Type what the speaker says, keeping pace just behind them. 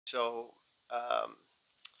So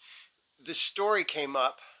this story came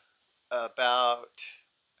up about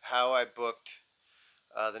how I booked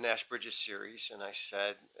the Nash Bridges series, and I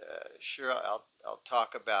said, "Sure, I'll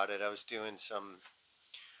talk about it." I was doing some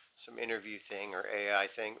interview thing or AI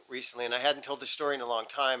thing recently, and I hadn't told the story in a long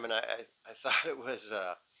time, and I thought it was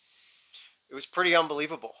pretty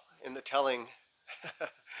unbelievable in the telling,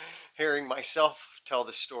 hearing myself tell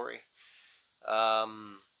the story.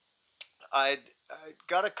 Um, I'd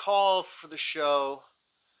got a call for the show.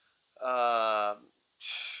 Uh,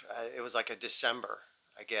 it was like a December,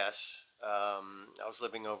 I guess. I was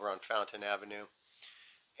living over on Fountain Avenue,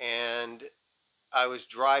 and I was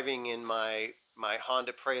driving in my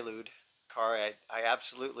Honda Prelude car. I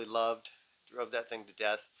absolutely loved, drove that thing to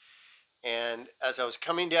death. And as I was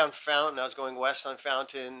coming down Fountain, I was going west on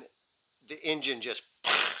Fountain. The engine just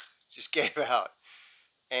gave out,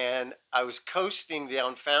 and I was coasting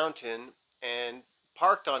down Fountain, and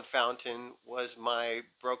parked on Fountain was my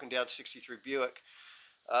broken down '63 Buick.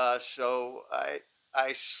 So I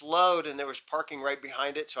slowed, and there was parking right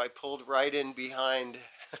behind it. So I pulled right in behind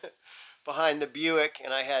behind the Buick,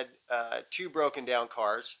 and I had two broken down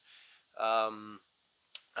cars. Um,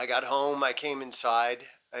 I got home. I came inside,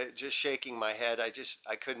 just shaking my head. I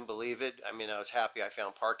couldn't believe it. I mean, I was happy I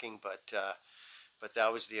found parking, but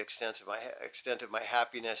that was the extent of my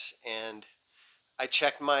happiness. And I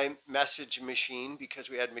checked my message machine because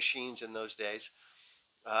we had machines in those days,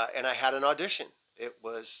 and I had an audition. It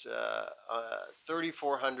was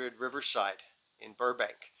 3400 Riverside in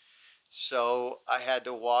Burbank. So I had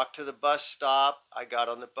to walk to the bus stop. I got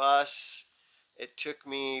on the bus. It took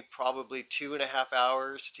me probably 2.5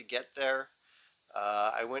 hours to get there.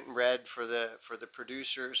 I went and read for the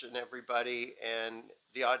producers and everybody, and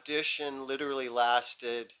the audition literally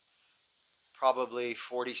lasted probably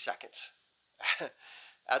 40 seconds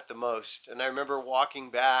at the most. And I remember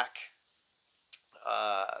walking uh,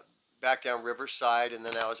 back down Riverside, and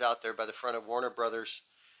then I was out there by the front of Warner Brothers,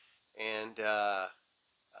 and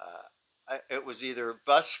it was either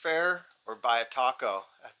bus fare or buy a taco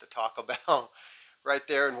at the Taco Bell right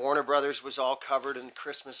there. And Warner Brothers was all covered in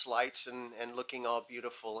Christmas lights and looking all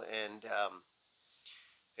beautiful. And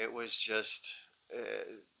it was just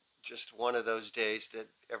one of those days that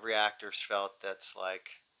every actor's felt. That's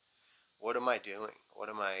like, what am I doing? What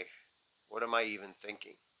am I even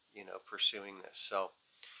thinking? Pursuing this. So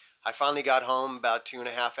I finally got home about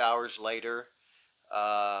 2.5 hours later.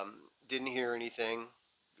 Didn't hear anything,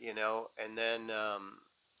 and then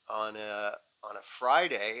on a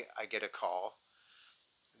Friday, I get a call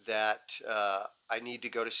that I need to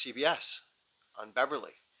go to CBS on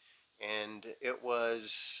Beverly, and it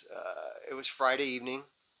was Friday evening.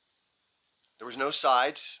 There was no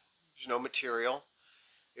sides. There's no material.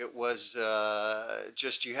 It was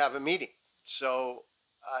just you have a meeting. So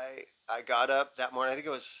I got up that morning. I think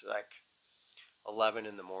it was like 11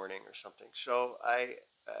 in the morning or something. So I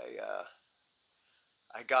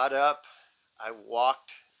got up. I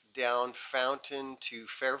walked down Fountain to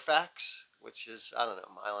Fairfax, which is, I don't know,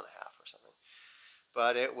 a mile and a half or something.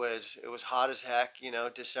 But it was hot as heck,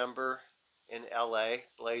 December in LA,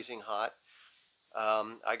 blazing hot.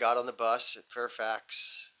 I got on the bus at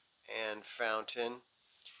Fairfax and Fountain,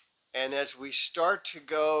 and as we start to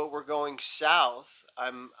go, we're going south.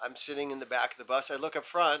 I'm sitting in the back of the bus. I look up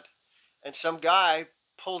front, and some guy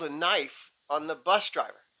pulled a knife on the bus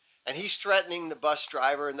driver, and he's threatening the bus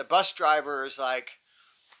driver, and the bus driver is like,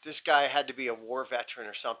 this guy had to be a war veteran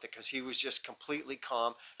or something, because he was just completely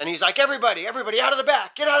calm. And he's like, everybody out of the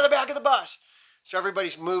back, get out of the back of the bus. So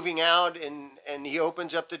everybody's moving out, and he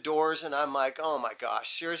opens up the doors, and I'm like, oh my gosh,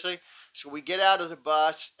 seriously? So we get out of the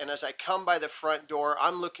bus, and as I come by the front door,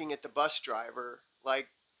 I'm looking at the bus driver like,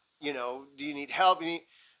 do you need help?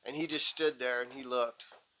 And he just stood there, and he looked.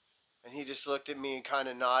 And he just looked at me and kind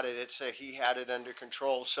of nodded. It said he had it under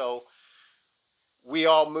control. So we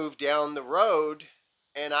all moved down the road,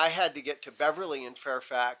 and I had to get to Beverly in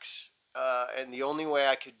Fairfax, and the only way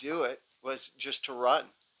I could do it was just to run.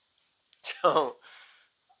 So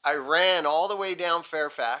I ran all the way down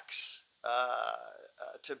Fairfax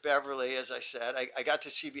to Beverly, as I said. I got to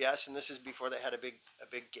CBS, and this is before they had a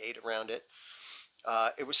big gate around it.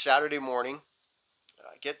 It was Saturday morning.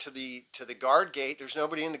 I get to the guard gate. There's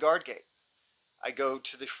nobody in the guard gate. I go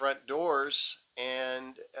to the front doors,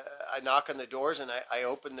 and I knock on the doors, and I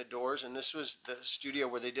open the doors, and this was the studio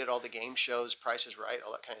where they did all the game shows, Price is Right,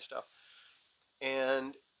 all that kind of stuff.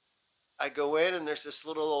 And I go in, and there's this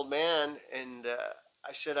little old man, and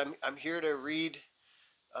I said, I'm here to read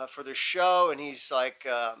for the show, and he's like,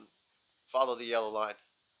 follow the yellow line.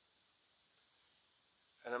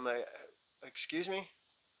 And I'm like, excuse me?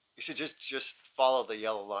 He said, just follow the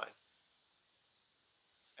yellow line.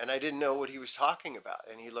 And I didn't know what he was talking about.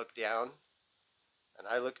 And he looked down, and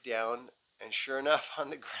I looked down, and sure enough, on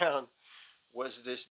the ground was this